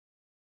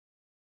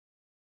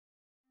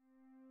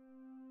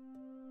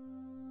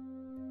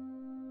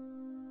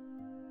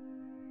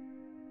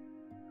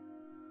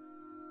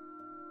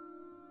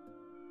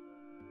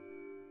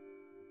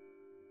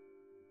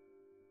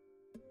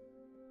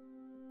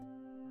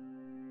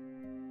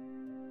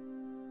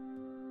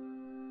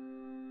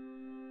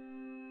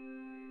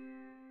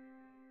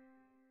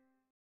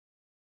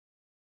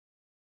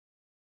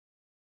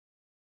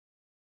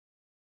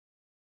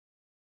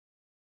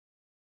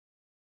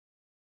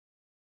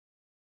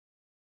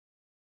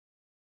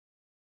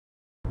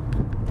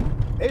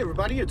Hey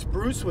everybody, it's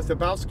Bruce with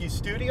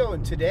habowskistudio,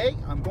 and today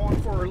I'm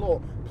going for a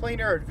little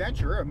plein air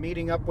adventure. I'm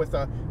meeting up with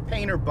a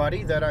painter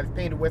buddy that I've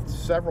painted with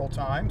several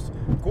times.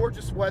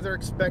 Gorgeous weather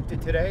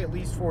expected today, at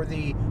least for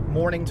the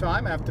morning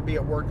time. I have to be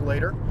at work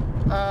later.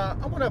 I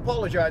want to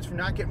apologize for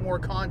not getting more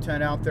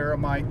content out there on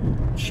my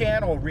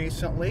channel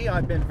recently.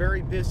 I've been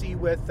very busy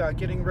with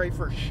getting ready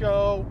for a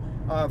show,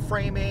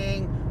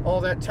 framing, all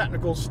that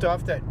technical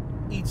stuff that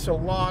eats a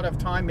lot of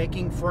time,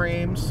 making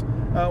frames.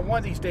 One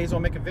of these days I'll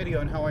make a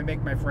video on how I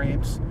make my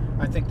frames.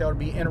 I think that would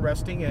be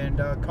interesting and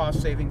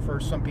cost saving for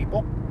some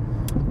people.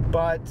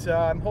 But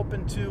I'm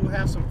hoping to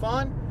have some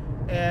fun,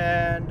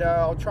 and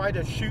I'll try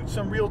to shoot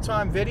some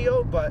real-time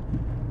video. But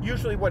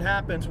usually what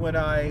happens when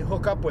I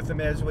hook up with them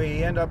is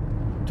we end up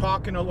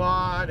talking a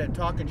lot and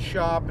talking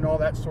shop and all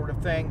that sort of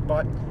thing.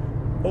 But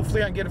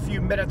hopefully I can get a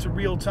few minutes of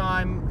real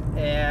time,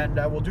 and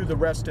we'll do the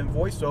rest in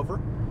voiceover.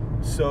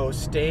 So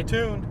stay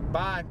tuned.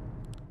 Bye.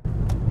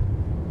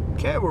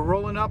 Okay, we're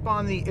rolling up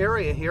on the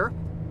area here.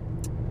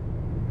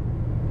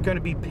 Going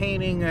to be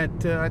painting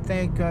at, I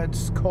think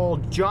it's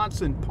called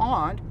Johnson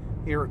Pond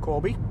here at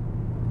Colby.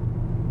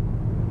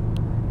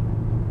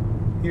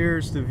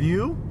 Here's the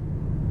view.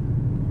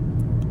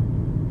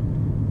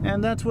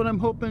 And that's what I'm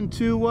hoping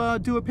to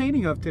do a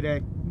painting of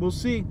today. We'll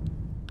see.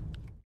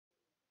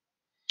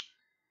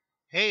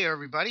 Hey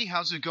everybody,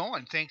 how's it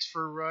going? Thanks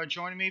for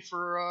joining me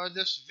for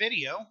this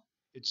video.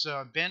 It's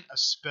been a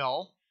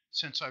spell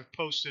since I've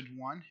posted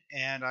one,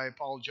 and I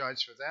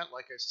apologize for that.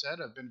 Like I said,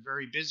 I've been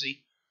very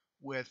busy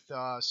with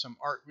some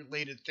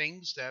art-related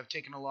things that have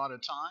taken a lot of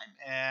time,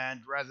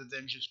 and rather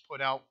than just put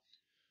out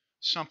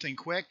something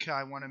quick,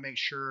 I want to make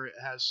sure it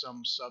has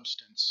some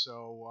substance,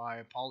 so I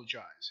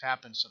apologize.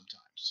 Happens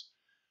sometimes.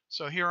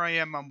 So here I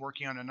am, I'm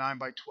working on a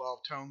 9x12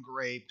 tone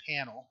gray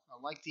panel.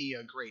 I like the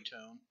gray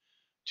tone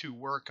to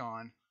work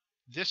on.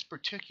 This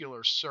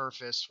particular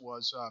surface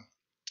was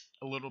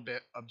a little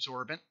bit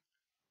absorbent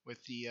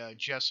with the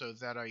gesso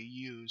that I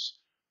use.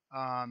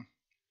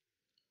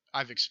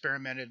 I've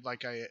experimented,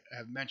 like I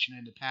have mentioned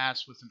in the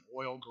past, with an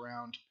oil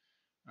ground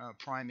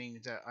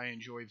priming that I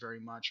enjoy very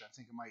much. I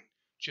think I might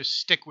just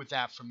stick with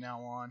that from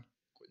now on,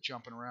 quit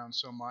jumping around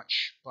so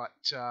much. But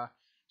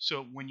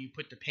so when you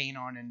put the paint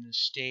on in the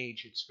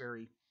stage, it's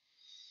very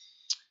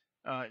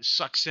it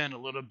sucks in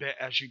a little bit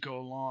as you go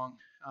along.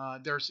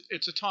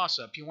 It's a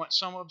toss-up. You want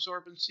some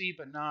absorbency,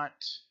 but not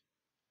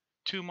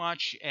too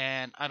much,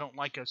 and I don't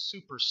like a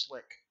super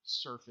slick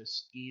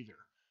surface either.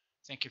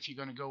 I think if you're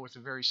going to go with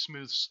a very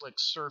smooth, slick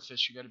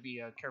surface, you got to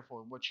be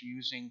careful of what you're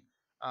using.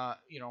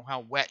 You know, how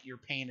wet your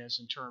paint is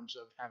in terms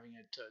of having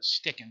it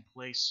stick in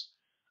place,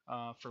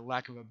 for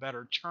lack of a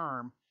better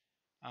term,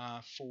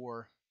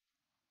 for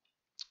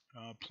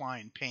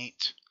Plein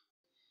paint.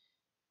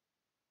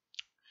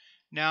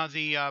 Now,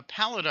 the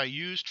palette I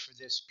used for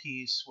this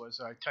piece was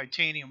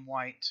titanium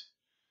white,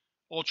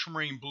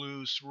 ultramarine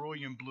blue,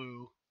 cerulean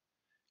blue,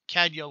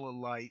 cad yellow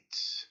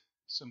light,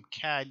 some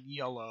cad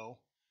yellow,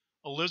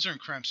 alizarin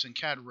crimson,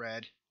 cad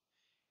red,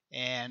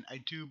 and I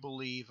do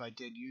believe I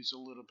did use a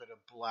little bit of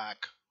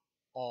black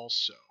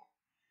also.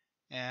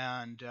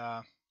 And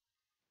I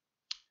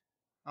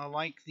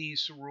like the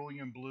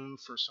cerulean blue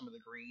for some of the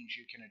greens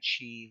you can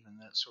achieve and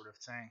that sort of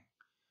thing.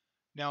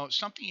 Now,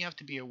 something you have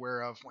to be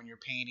aware of when you're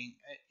painting,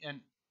 and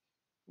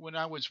when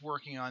I was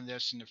working on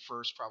this in the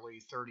first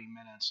probably 30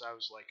 minutes, I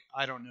was like,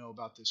 I don't know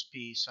about this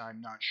piece.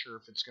 I'm not sure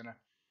if it's going to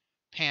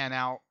pan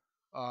out.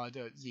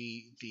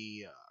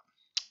 The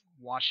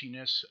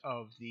washiness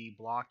of the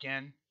block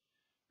end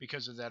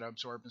because of that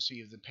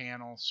absorbency of the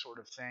panel sort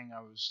of thing.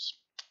 I was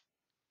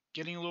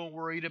getting a little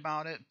worried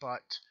about it,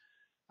 but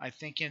I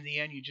think in the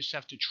end you just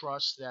have to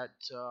trust that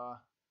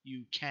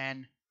you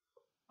can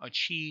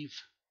achieve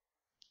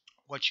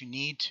what you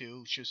need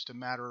to. It's just a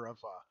matter of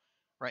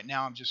right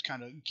now I'm just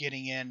kind of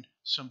getting in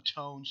some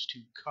tones to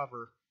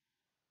cover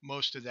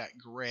most of that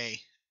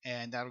gray,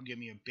 and that'll give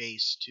me a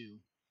base to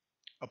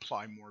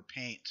apply more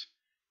paint.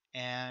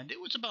 And it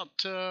was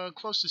about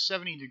close to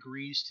 70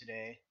 degrees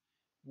today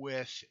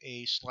with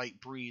a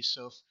slight breeze.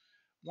 So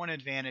one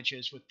advantage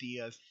is with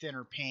the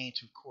thinner paint,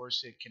 of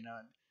course, it can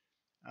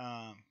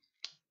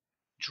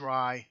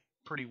dry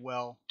pretty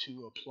well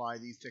to apply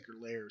these thicker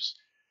layers.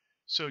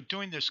 So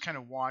doing this kind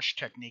of wash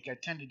technique, I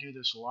tend to do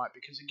this a lot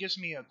because it gives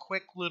me a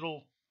quick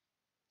little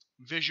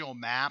visual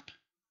map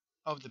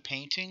of the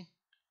painting,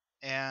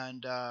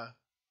 and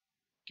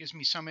gives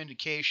me some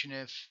indication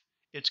if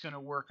it's going to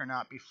work or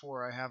not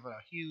before I have a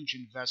huge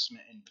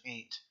investment in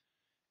paint.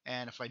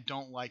 And if I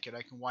don't like it,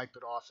 I can wipe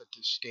it off at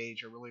this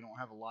stage. I really don't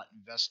have a lot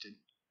invested.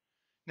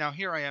 Now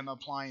here I am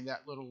applying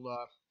that little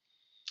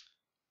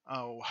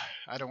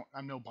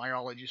I'm no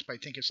biologist, but I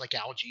think it's like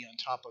algae on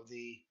top of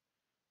the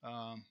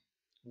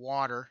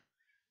water.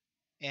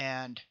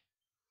 And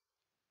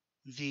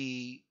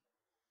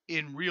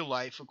in real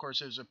life, of course,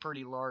 there's a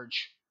pretty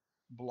large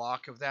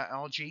block of that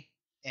algae,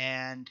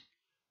 and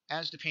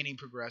as the painting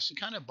progressed, it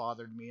kind of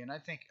bothered me, and I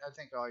think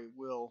I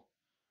will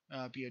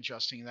be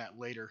adjusting that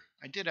later.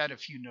 I did add a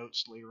few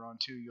notes later on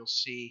too. You'll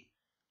see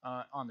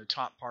on the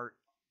top part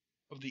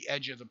of the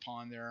edge of the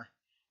pond there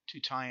to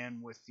tie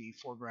in with the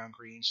foreground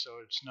green so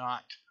it's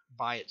not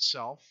by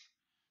itself.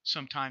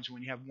 Sometimes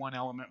when you have one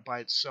element by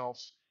itself,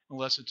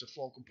 unless it's a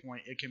focal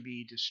point, it can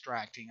be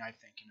distracting, I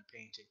think, in a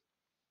painting.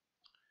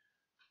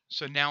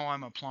 So now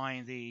I'm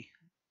applying the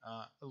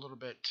a little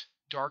bit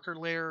darker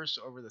layers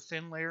over the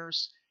thin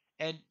layers.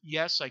 And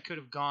yes, I could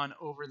have gone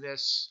over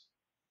this,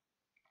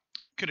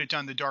 could have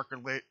done the darker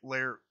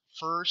layer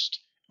first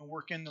and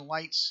work in the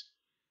lights.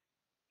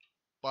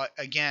 But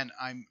again,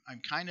 I'm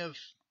kind of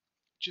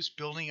just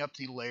building up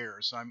the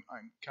layers. I'm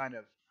kind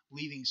of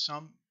leaving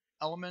some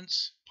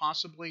elements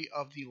possibly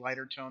of the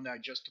lighter tone that I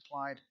just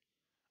applied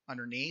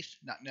underneath,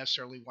 not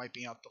necessarily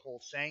wiping out the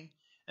whole thing.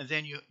 And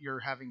then you're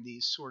having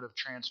these sort of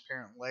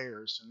transparent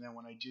layers, and then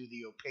when I do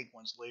the opaque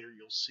ones later,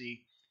 you'll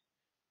see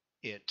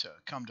it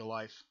come to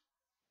life.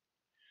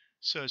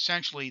 So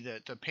essentially,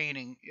 the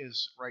painting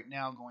is right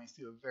now going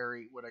through a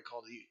very, what I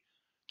call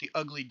the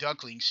ugly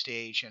duckling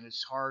stage, and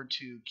it's hard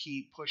to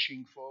keep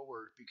pushing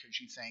forward because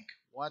you think,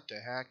 what the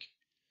heck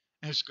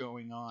is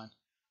going on?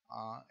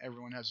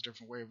 Everyone has a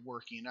different way of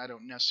working. I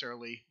don't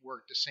necessarily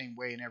work the same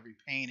way in every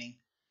painting.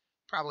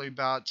 Probably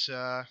about,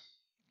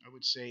 I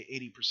would say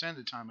 80% of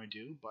the time I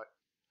do, but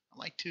I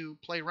like to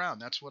play around.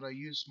 That's what I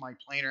use my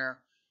plein air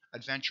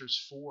adventures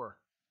for.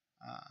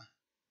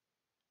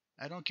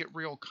 I don't get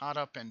real caught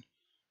up in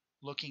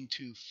looking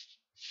to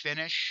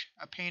finish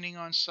a painting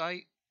on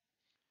site.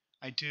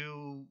 I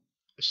do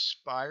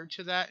aspire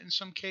to that in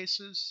some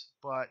cases,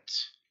 but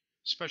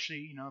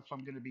especially, if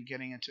I'm going to be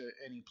getting into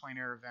any plein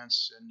air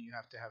events and you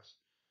have to have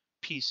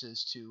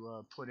pieces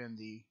to put in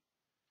the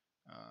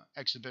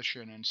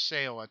exhibition and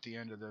sale at the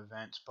end of the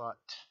event. But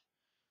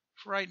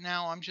for right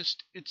now,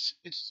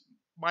 it's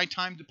my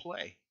time to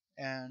play,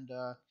 and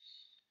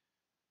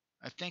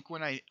I think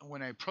when I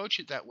approach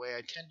it that way,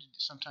 I tend to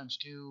sometimes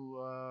do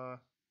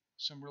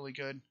some really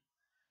good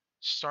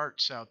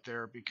starts out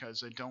there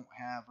because I don't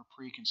have a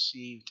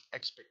preconceived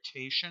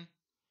expectation.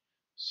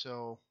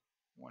 So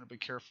I want to be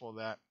careful of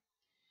that.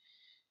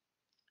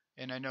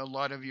 And I know a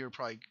lot of you are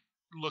probably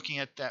looking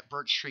at that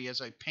birch tree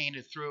as I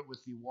painted through it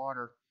with the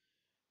water.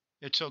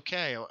 It's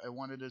okay. I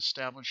wanted to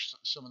establish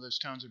some of those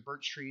tones of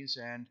birch trees,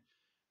 and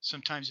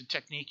sometimes in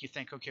technique you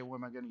think, okay, what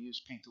am I going to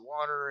use? Paint the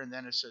water, and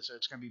then it says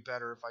it's going to be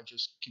better if I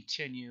just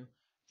continue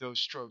those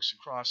strokes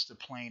across the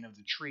plane of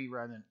the tree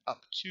rather than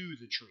up to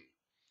the tree.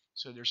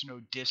 So there's no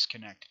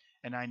disconnect.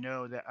 And I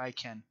know that I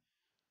can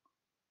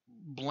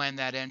blend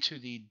that into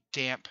the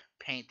damp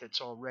paint that's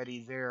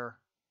already there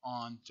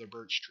on the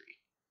birch tree.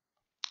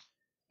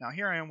 Now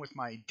here I am with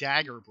my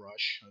Dagger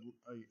brush.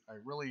 I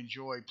really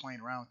enjoy playing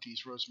around with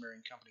these Rosemary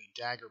and Company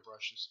Dagger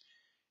brushes.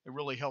 It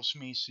really helps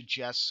me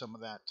suggest some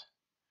of that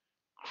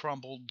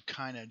crumbled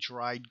kind of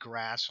dried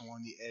grass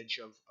along the edge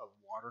of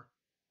water.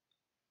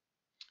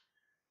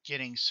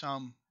 Getting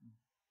some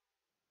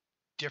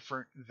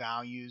different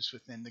values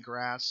within the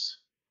grass.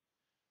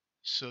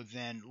 So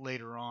then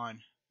later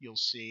on you'll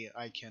see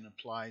I can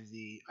apply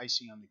the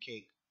icing on the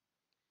cake.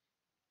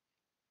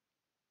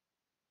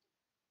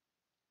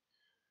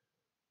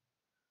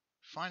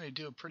 Find I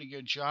do a pretty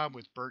good job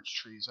with birch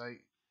trees. I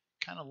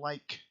kind of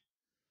like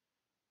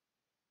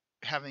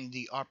having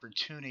the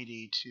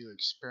opportunity to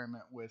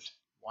experiment with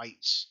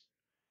whites,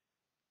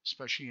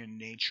 especially in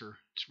nature.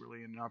 It's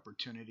really an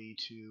opportunity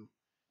to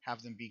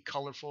have them be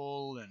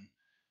colorful, and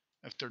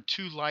if they're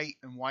too light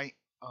and white,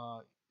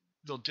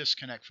 they'll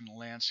disconnect from the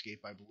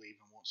landscape, I believe,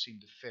 and won't seem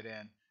to fit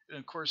in. And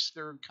of course,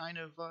 they're kind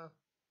of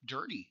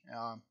dirty.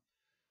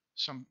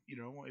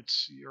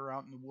 You're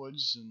out in the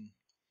woods, and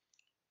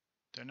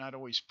they're not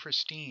always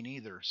pristine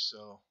either.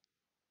 So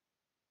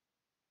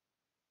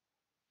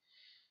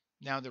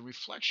now the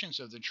reflections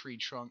of the tree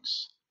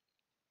trunks,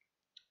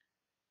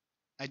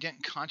 I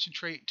didn't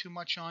concentrate too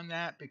much on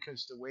that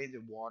because the way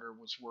the water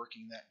was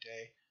working that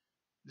day,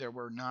 there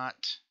were not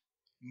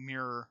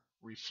mirror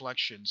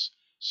reflections.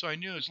 So I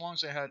knew as long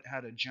as I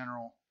had a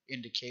general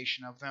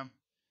indication of them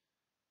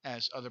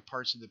as other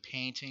parts of the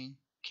painting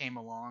came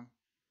along,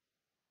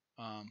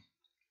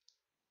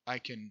 I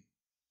can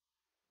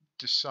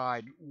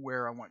decide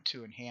where I want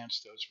to enhance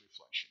those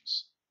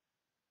reflections.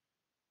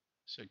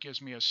 So it gives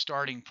me a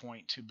starting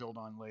point to build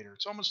on later.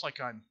 It's almost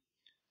like I'm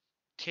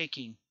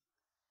taking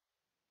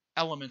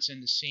elements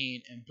in the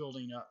scene and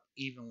building up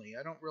evenly.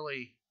 I don't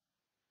really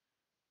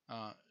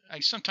I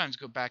sometimes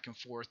go back and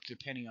forth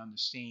depending on the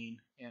scene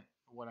and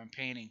what I'm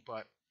painting,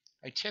 but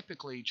I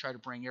typically try to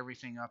bring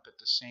everything up at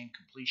the same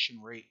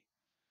completion rate,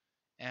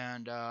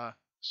 and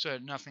so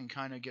that nothing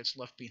kind of gets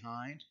left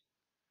behind.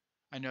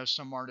 I know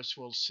some artists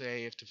will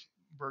say if the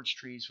birch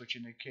trees, which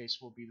in the case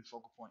will be the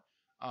focal point,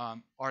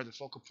 are the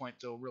focal point,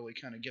 they'll really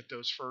kind of get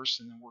those first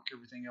and then work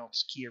everything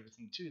else, key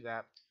everything to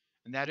that,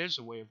 and that is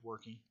a way of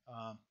working.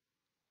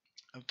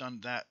 I've done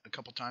that a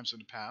couple times in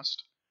the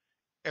past.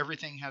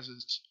 Everything has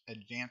its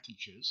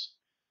advantages.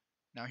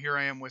 Now here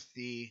I am with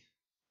the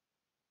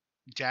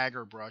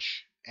dagger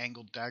brush,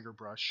 angled dagger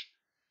brush,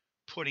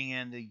 putting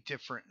in the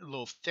different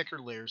little thicker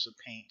layers of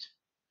paint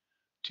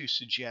to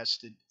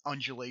suggest the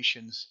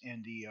undulations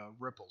and the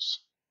ripples.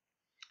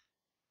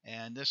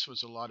 And this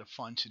was a lot of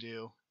fun to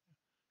do.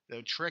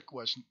 The trick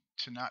was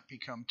to not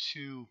become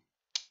too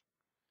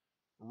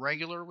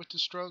regular with the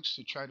strokes,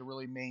 to try to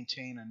really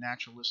maintain a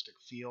naturalistic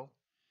feel.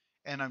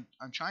 And I'm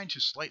trying to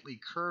slightly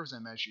curve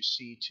them, as you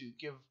see, to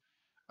give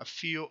a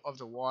feel of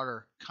the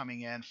water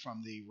coming in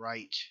from the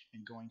right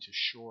and going to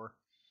shore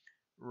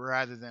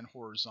rather than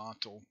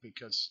horizontal,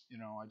 because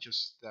I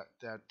just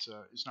that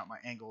is not my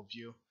angle of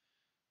view,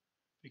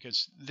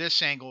 because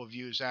this angle of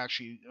view is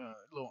actually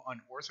a little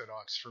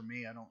unorthodox for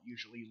me. I don't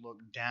usually look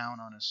down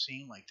on a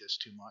scene like this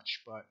too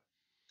much, but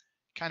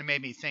kind of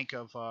made me think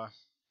of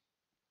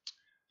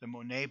the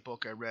Monet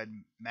book I read,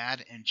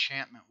 Mad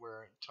Enchantment,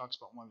 where it talks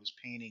about one of his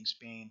paintings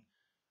being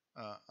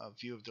a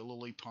view of the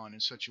lily pond in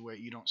such a way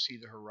you don't see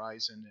the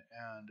horizon,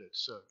 and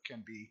it's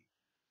can be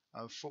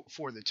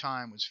for the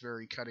time was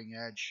very cutting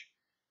edge.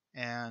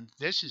 And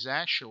this is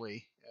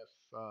actually,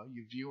 if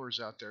you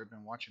viewers out there have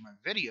been watching my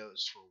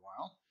videos for a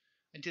while,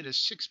 I did a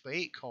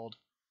 6x8 called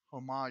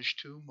Homage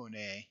to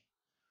Monet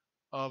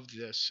of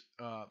this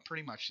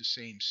pretty much the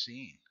same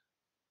scene.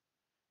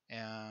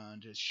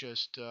 And it's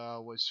just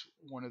was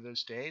one of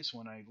those days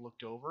when I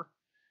looked over,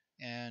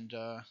 and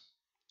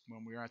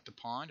when we were at the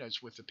pond, I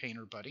was with a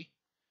painter buddy,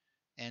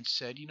 and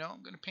said,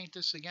 I'm going to paint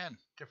this again,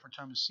 different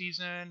time of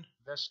season,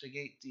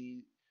 investigate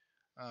the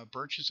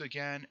birches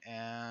again,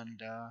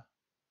 and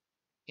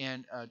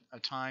in a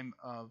time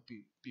of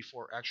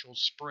before actual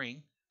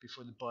spring,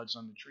 before the buds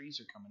on the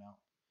trees are coming out.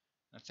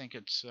 I think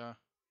it's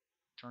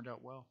turned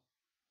out well.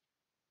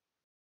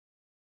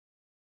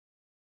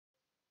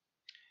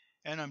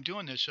 And I'm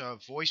doing this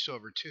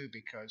voiceover too,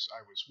 because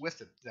I was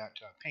with that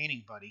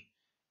painting buddy,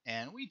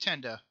 and we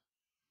tend to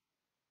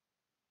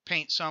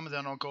paint some, and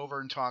then I'll go over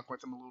and talk with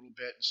them a little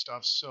bit and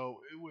stuff. So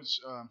it was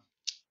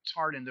it's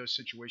hard in those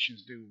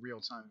situations to do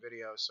real-time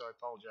video, so I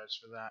apologize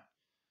for that.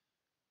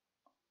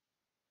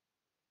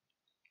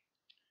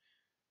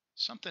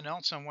 Something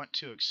else I want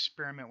to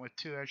experiment with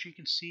too, as you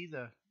can see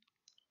the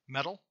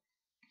metal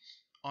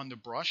on the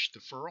brush, the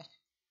ferrule.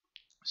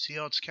 See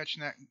how it's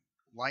catching that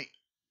light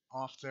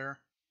off there?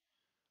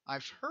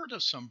 I've heard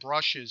of some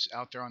brushes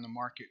out there on the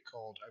market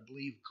called, I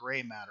believe,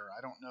 gray matter.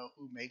 I don't know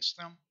who makes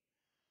them,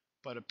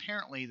 but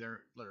apparently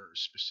they're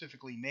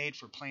specifically made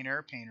for plein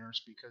air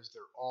painters because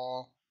they're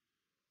all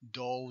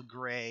dull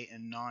gray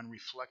and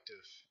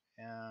non-reflective.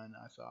 And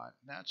I thought,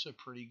 that's a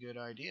pretty good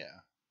idea.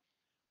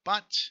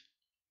 But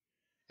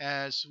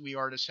as we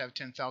artists have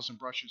 10,000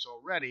 brushes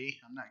already,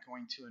 I'm not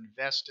going to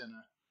invest in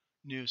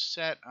a new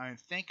set. I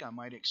think I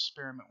might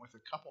experiment with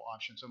a couple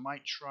options. I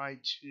might try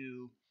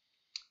to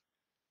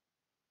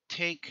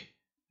take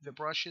the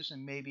brushes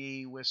and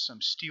maybe with some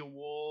steel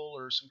wool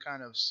or some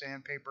kind of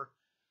sandpaper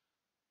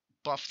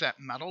buff that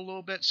metal a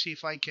little bit, see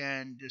if I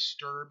can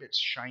disturb its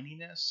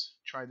shininess.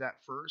 Try that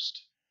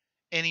first.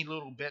 Any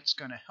little bit's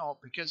going to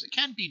help, because it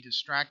can be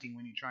distracting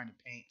when you're trying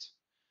to paint.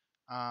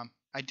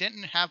 I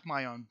didn't have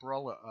my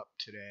umbrella up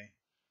today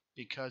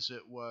because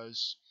it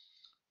was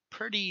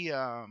pretty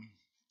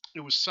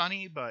it was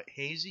sunny but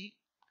hazy,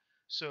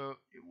 so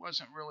it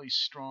wasn't really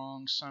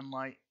strong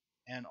sunlight,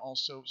 and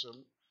also it was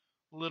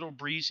a little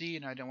breezy,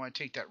 and I don't want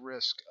to take that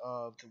risk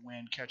of the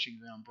wind catching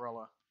the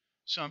umbrella.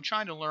 So I'm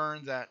trying to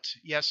learn that,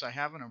 yes, I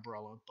have an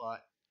umbrella,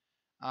 but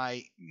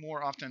I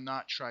more often than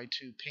not try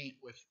to paint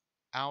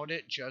without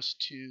it, just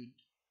to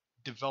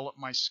develop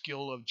my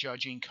skill of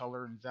judging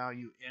color and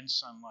value in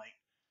sunlight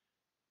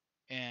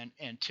and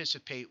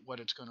anticipate what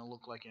it's going to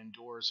look like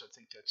indoors. I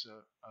think that's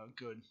a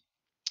good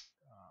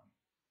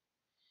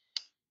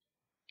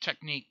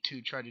technique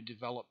to try to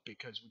develop,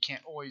 because we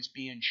can't always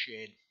be in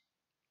shade.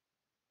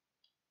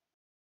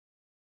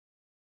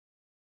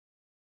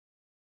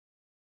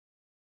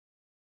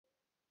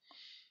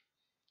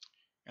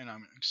 And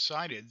I'm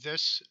excited.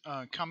 This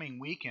coming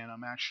weekend,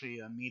 I'm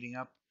actually meeting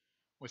up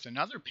with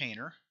another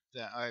painter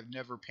that I've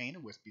never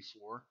painted with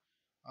before.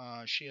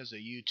 She has a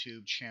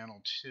YouTube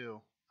channel too.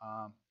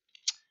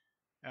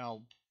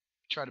 I'll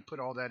try to put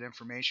all that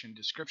information in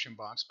the description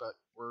box, but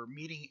we're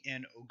meeting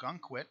in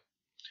Ogunquit.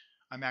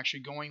 I'm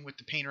actually going with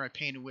the painter I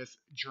painted with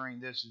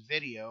during this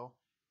video,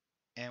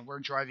 and we're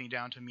driving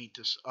down to meet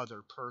this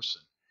other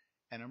person.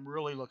 And I'm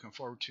really looking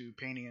forward to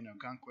painting in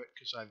Ogunquit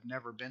because I've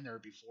never been there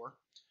before.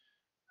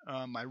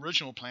 My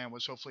original plan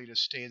was hopefully to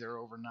stay there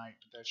overnight,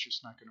 but that's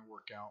just not going to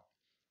work out.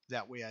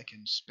 That way I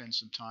can spend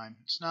some time.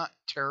 It's not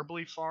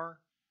terribly far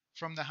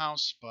from the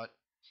house, but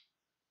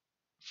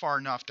far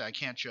enough that I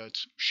can't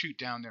just shoot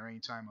down there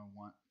anytime I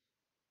want.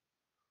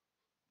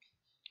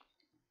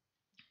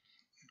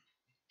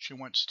 She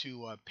wants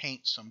to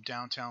paint some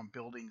downtown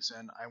buildings,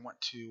 and I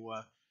want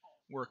to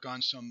work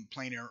on some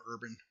plein air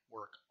urban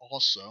work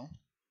also.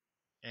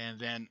 And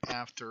then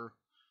after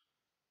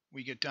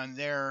we get done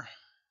there,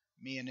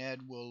 me and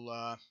Ed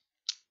will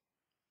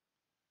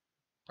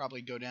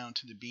probably go down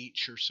to the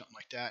beach or something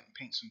like that and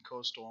paint some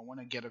coastal. I want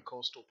to get a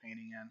coastal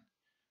painting in.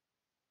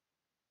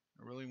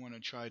 I really want to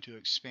try to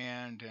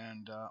expand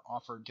and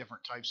offer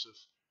different types of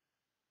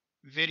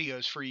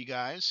videos for you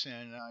guys.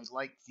 And I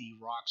like the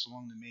rocks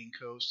along the main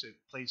coast. It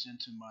plays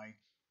into my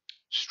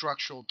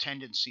structural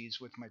tendencies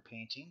with my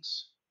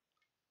paintings.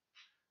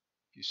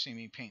 You see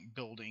me paint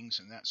buildings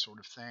and that sort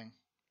of thing.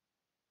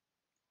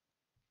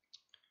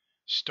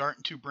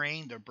 Starting to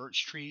bring the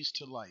birch trees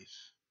to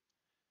life.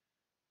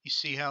 You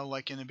see how,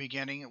 like in the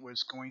beginning, it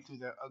was going through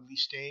the ugly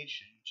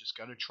stage? You just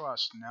got to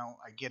trust. Now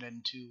I get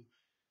into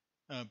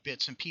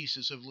bits and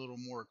pieces of a little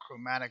more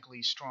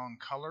chromatically strong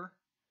color.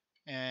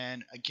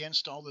 And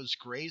against all those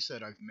grays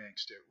that I've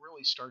mixed, it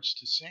really starts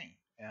to sing.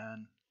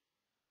 And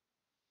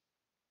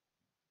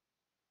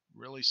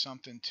really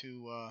something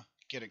to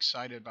get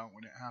excited about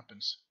when it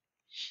happens.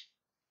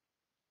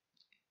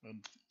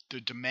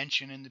 The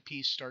dimension in the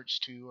piece starts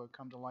to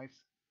come to life.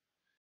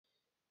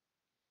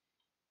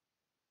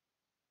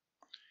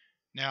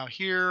 Now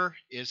here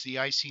is the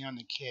icing on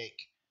the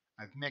cake.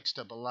 I've mixed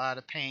up a lot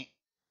of paint,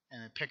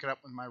 and I pick it up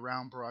with my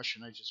round brush,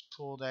 and I just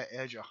pull that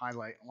edge of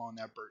highlight along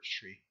that birch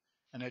tree,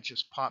 and it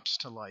just pops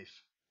to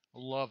life. I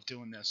love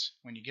doing this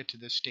when you get to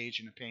this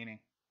stage in the painting,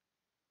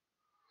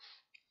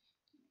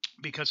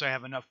 because I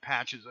have enough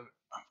patches of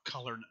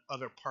color in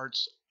other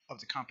parts of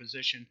the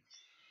composition.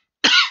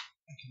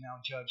 I can now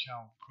judge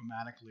how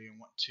chromatically I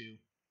want to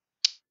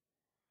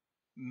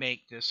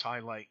make this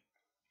highlight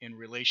in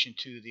relation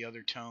to the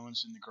other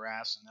tones in the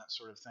grass and that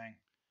sort of thing.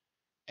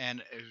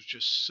 And it was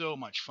just so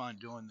much fun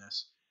doing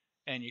this.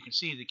 And you can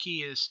see the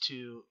key is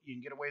you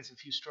can get away with a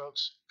few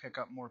strokes, pick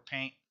up more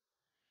paint,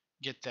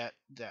 get that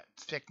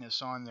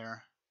thickness on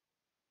there,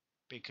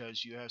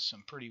 because you have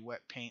some pretty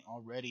wet paint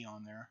already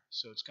on there.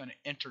 So it's going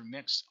to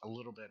intermix a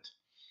little bit.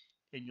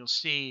 And you'll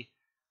see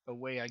a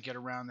way I get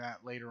around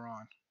that later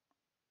on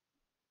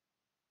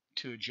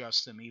to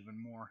adjust them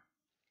even more.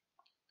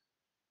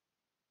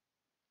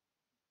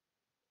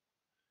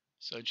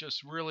 So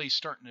just really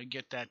starting to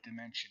get that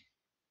dimension.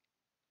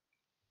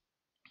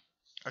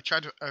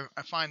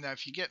 I find that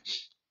if you get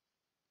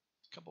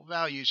a couple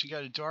values, you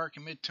got a dark, a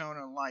mid-tone,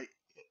 and a light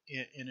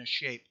in a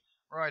shape,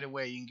 right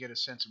away you can get a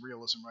sense of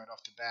realism right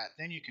off the bat.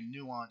 Then you can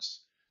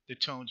nuance the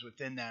tones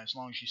within that as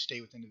long as you stay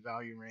within the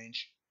value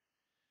range.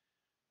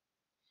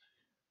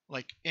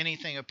 Like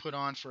anything I put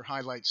on for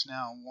highlights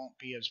now won't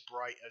be as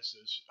bright as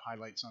those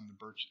highlights on the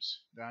birches.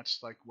 That's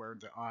like where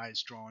the eye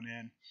is drawn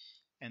in,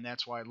 and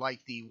that's why I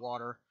like the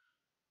water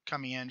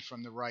coming in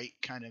from the right,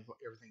 kind of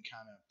everything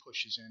kind of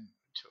pushes in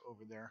to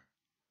over there.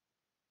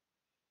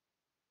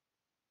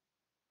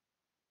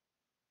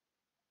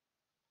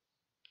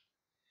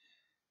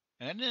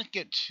 And I didn't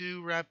get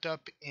too wrapped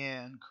up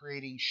in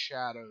creating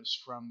shadows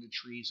from the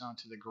trees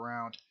onto the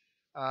ground.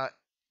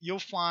 You'll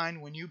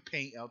find when you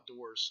paint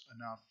outdoors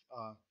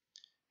enough,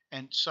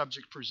 and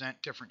subjects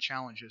present different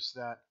challenges,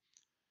 that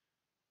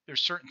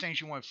there's certain things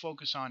you want to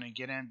focus on and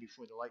get in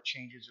before the light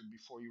changes or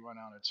before you run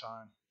out of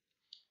time.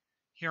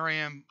 Here I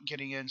am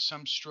getting in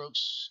some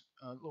strokes,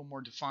 a little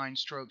more defined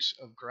strokes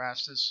of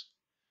grasses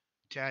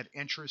to add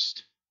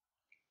interest,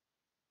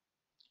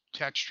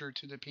 texture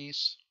to the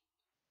piece.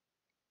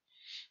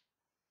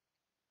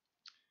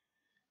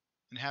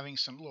 And having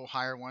some little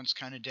higher ones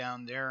kind of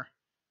down there,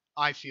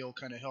 I feel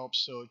kind of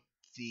helps. So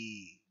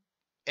the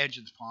edge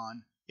of the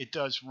pond, it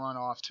does run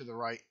off to the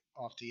right,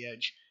 off the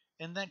edge,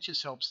 and that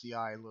just helps the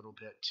eye a little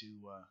bit to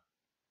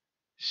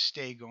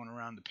stay going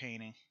around the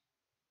painting.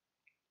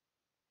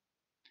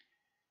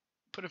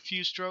 Put a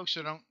few strokes.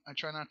 I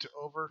try not to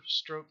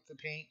overstroke the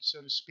paint,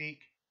 so to speak.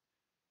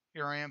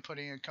 Here I am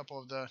putting a couple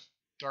of the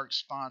dark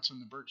spots on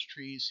the birch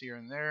trees here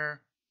and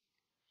there.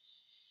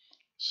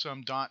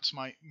 Some dots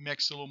might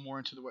mix a little more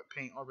into the wet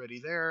paint already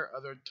there.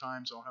 Other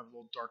times I'll have a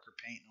little darker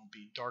paint and it'll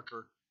be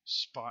darker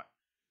spot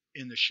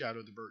in the shadow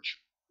of the birch.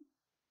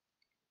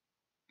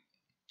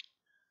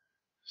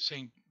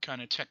 Same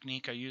kind of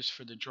technique I use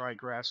for the dry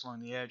grass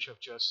along the edge, of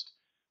just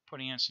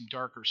putting in some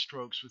darker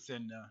strokes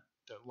within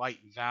the light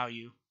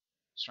value,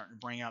 starting to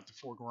bring out the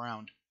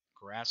foreground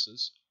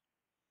grasses.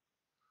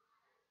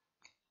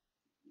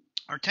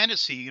 Our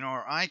tendency,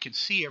 our eye can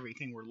see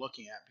everything we're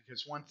looking at,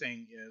 because one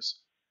thing is,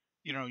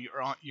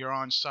 you're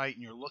on site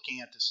and you're looking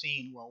at the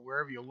scene. Well,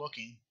 wherever you're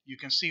looking, you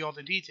can see all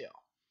the detail.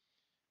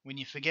 When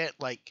you forget,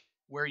 like,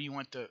 where you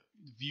want the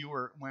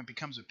viewer, when it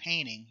becomes a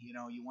painting,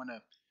 you want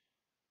to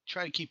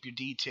try to keep your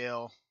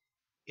detail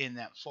in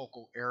that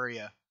focal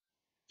area.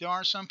 There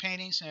are some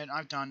paintings that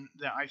I've done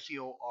that I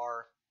feel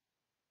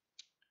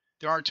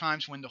there are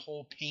times when the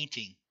whole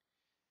painting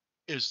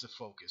is the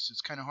focus.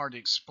 It's kind of hard to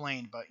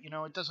explain, but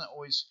it doesn't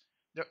always.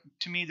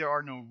 To me, there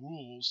are no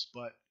rules,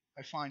 but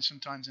I find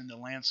sometimes in the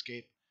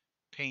landscape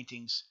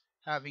paintings,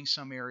 having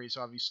some areas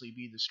obviously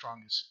be the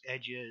strongest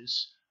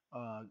edges,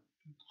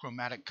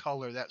 chromatic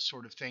color, that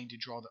sort of thing, to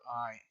draw the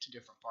eye to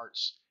different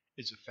parts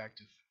is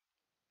effective.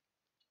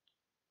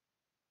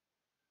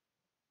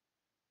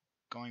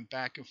 Going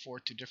back and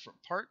forth to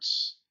different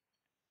parts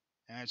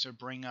as I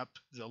bring up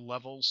the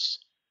levels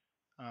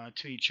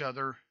to each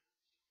other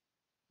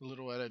a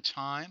little at a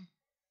time.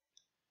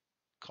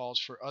 Calls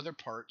for other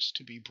parts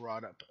to be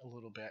brought up a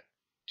little bit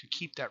to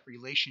keep that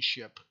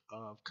relationship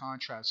of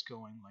contrast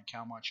going, like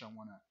how much I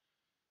want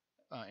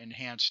to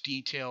enhance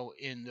detail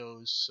in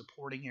those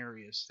supporting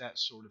areas, that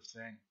sort of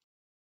thing.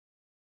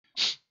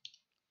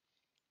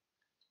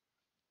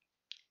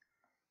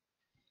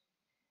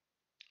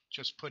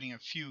 just putting a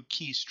few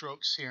key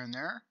strokes here and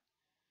there,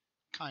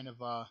 kind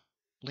of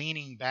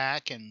leaning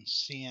back and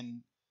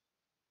seeing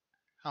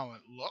how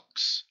it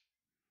looks.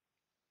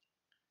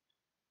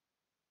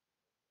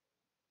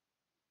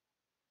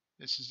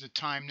 This is the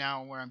time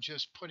now where I'm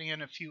just putting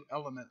in a few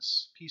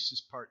elements,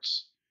 pieces,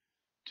 parts,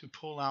 to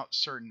pull out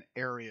certain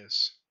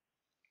areas.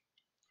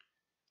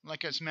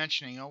 Like I was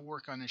mentioning, I'll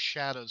work on the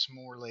shadows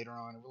more later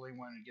on. I really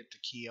want to get the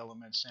key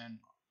elements in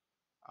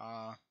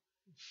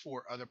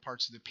for other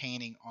parts of the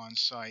painting on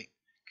site,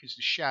 because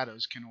the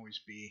shadows can always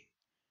be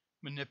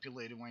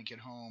manipulated when I get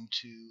home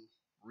to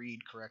read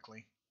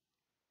correctly.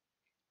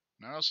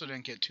 And I also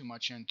didn't get too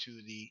much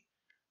into the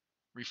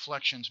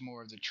reflections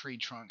more of the tree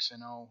trunks,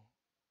 and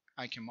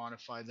I can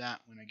modify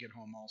that when I get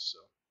home also.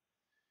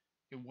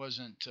 It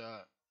wasn't,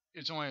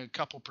 it's only a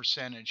couple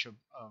percentage of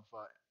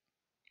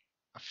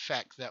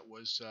effect that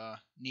was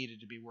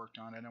needed to be worked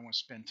on. I don't want to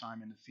spend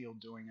time in the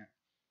field doing it.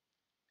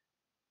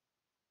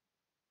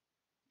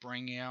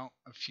 Bringing out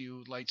a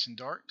few lights and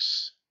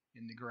darks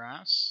in the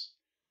grass.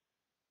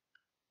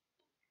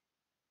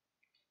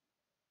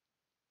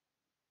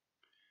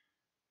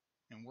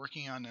 And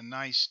working on the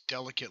nice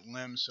delicate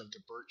limbs of the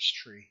birch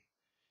tree.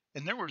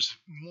 And there was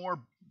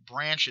more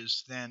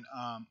branches than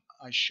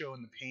I show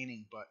in the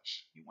painting, but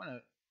you want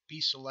to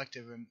be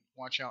selective and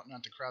watch out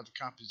not to crowd the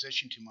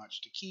composition too much.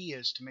 The key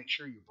is to make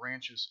sure your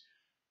branches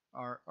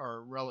are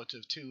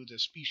relative to the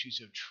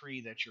species of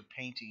tree that you're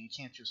painting. You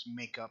can't just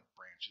make up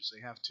branches.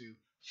 They have to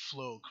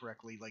flow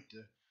correctly like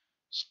the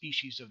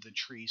species of the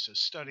tree, so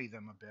study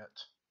them a bit.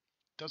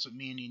 Doesn't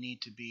mean you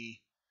need to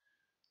be,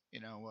 you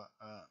know,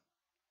 a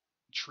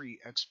tree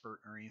expert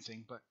or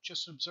anything, but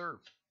just observe.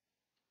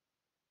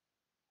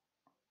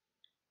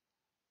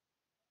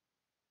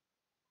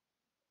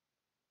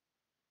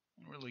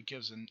 It really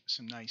gives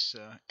some nice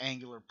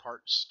angular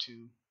parts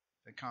to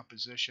the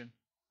composition.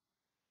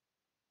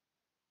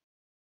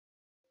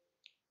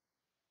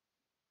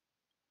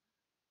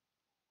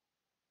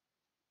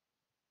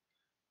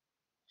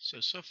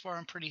 So far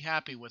I'm pretty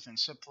happy with it,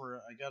 except for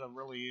I gotta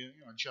really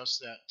adjust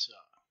that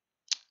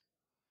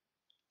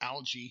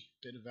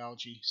bit of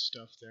algae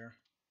stuff there.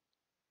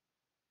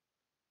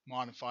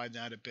 Modified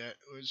that a bit.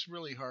 It was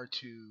really hard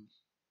to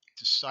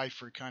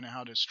decipher kind of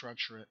how to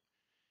structure it.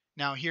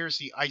 Now here's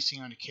the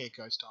icing on the cake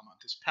I was talking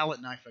about. This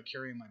palette knife I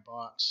carry in my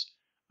box.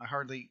 I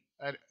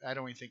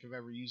don't even think I've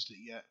ever used it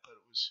yet, but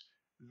it was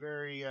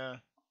very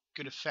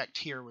good effect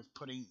here with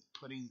putting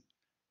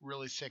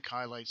really thick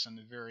highlights on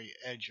the very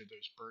edge of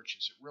those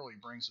birches. It really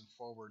brings them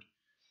forward.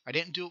 I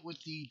didn't do it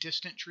with the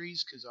distant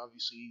trees because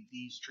obviously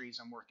these trees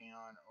I'm working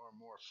on are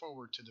more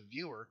forward to the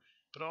viewer,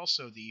 but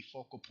also the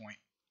focal point.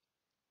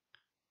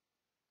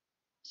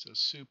 So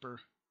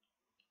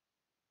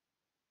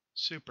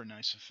super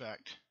nice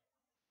effect.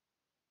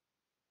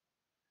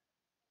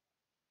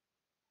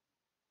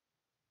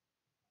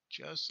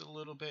 Just a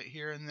little bit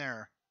here and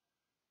there.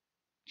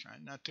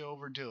 Trying not to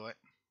overdo it.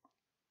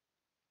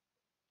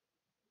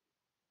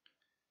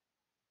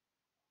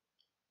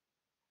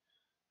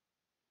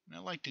 And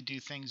I like to do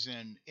things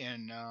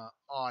in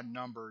odd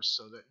numbers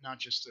so that not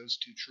just those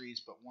two trees,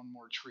 but one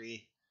more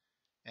tree,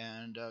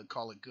 and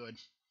call it good.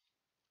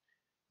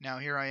 Now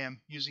here I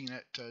am using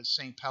that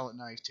same palette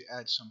knife to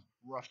add some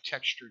rough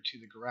texture to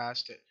the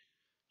grass that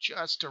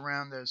just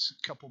around those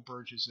couple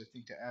birches. I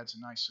think that adds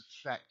a nice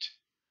effect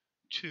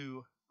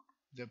to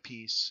the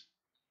piece.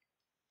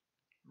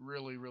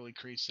 Really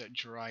creates that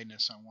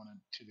dryness I wanted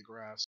to the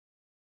grass.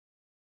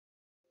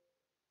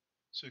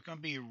 So I'm going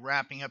to be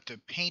wrapping up the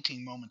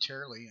painting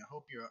momentarily. I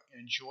hope you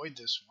enjoyed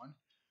this one.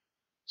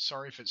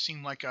 Sorry if it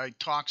seemed like I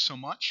talked so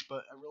much,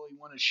 but I really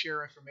want to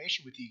share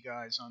information with you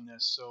guys on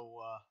this.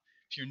 So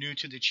if you're new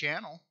to the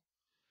channel,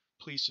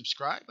 please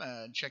subscribe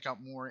and check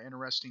out more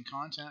interesting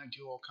content. I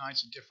do all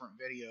kinds of different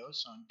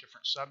videos on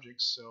different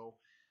subjects. So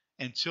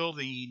until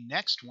the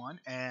next one,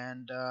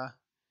 and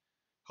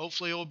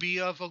hopefully it will be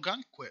a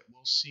Vogunquit.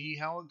 We'll see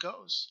how it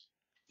goes.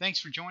 Thanks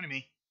for joining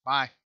me.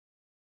 Bye.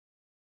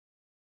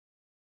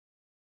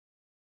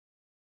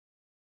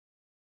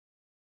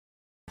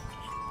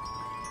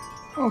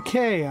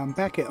 Okay, I'm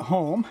back at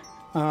home.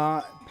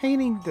 The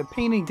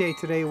painting day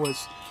today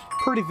was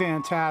pretty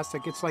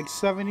fantastic. It's like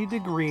 70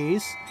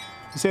 degrees.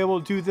 I was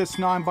able to do this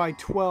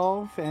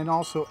 9x12 and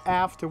also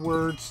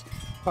afterwards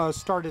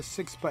start at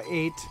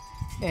 6x8.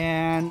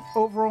 And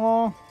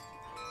overall,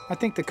 I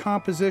think the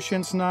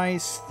composition's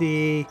nice.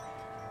 The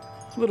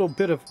little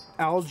bit of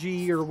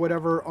algae or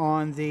whatever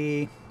on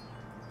the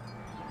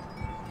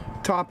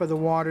top of the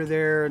water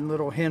there, and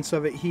little hints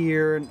of it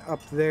here and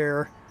up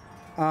there.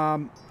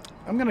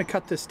 I'm going to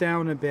cut this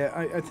down a bit.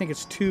 I think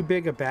it's too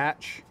big a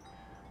batch.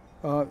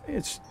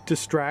 It's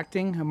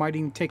distracting. I might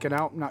even take it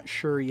out. I'm not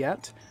sure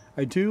yet.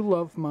 I do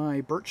love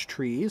my birch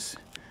trees.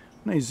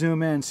 Let me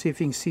zoom in and see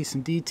if you can see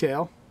some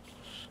detail.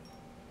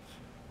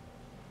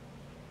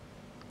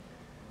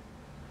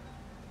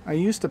 I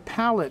used a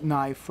palette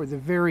knife for the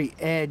very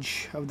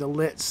edge of the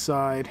lit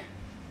side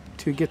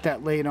to get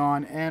that laid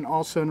on, and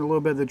also in a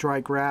little bit of the dry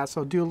grass.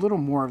 I'll do a little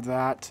more of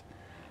that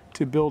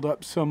to build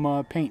up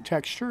some paint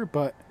texture,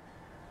 but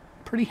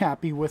pretty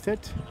happy with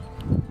it.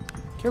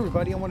 Okay,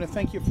 everybody, I want to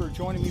thank you for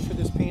joining me for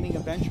this painting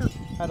adventure.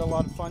 Had a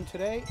lot of fun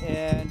today,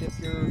 and if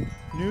you're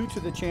new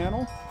to the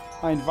channel,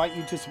 I invite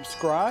you to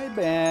subscribe,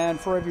 and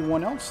for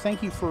everyone else,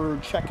 thank you for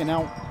checking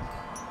out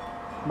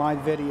my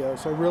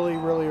videos. I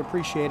really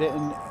appreciate it,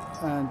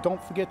 and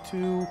don't forget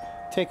to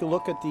take a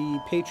look at the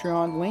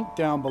Patreon link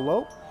down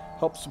below.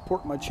 Help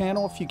support my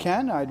channel if you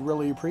can. I'd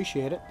really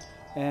appreciate it.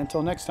 And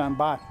until next time,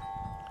 bye.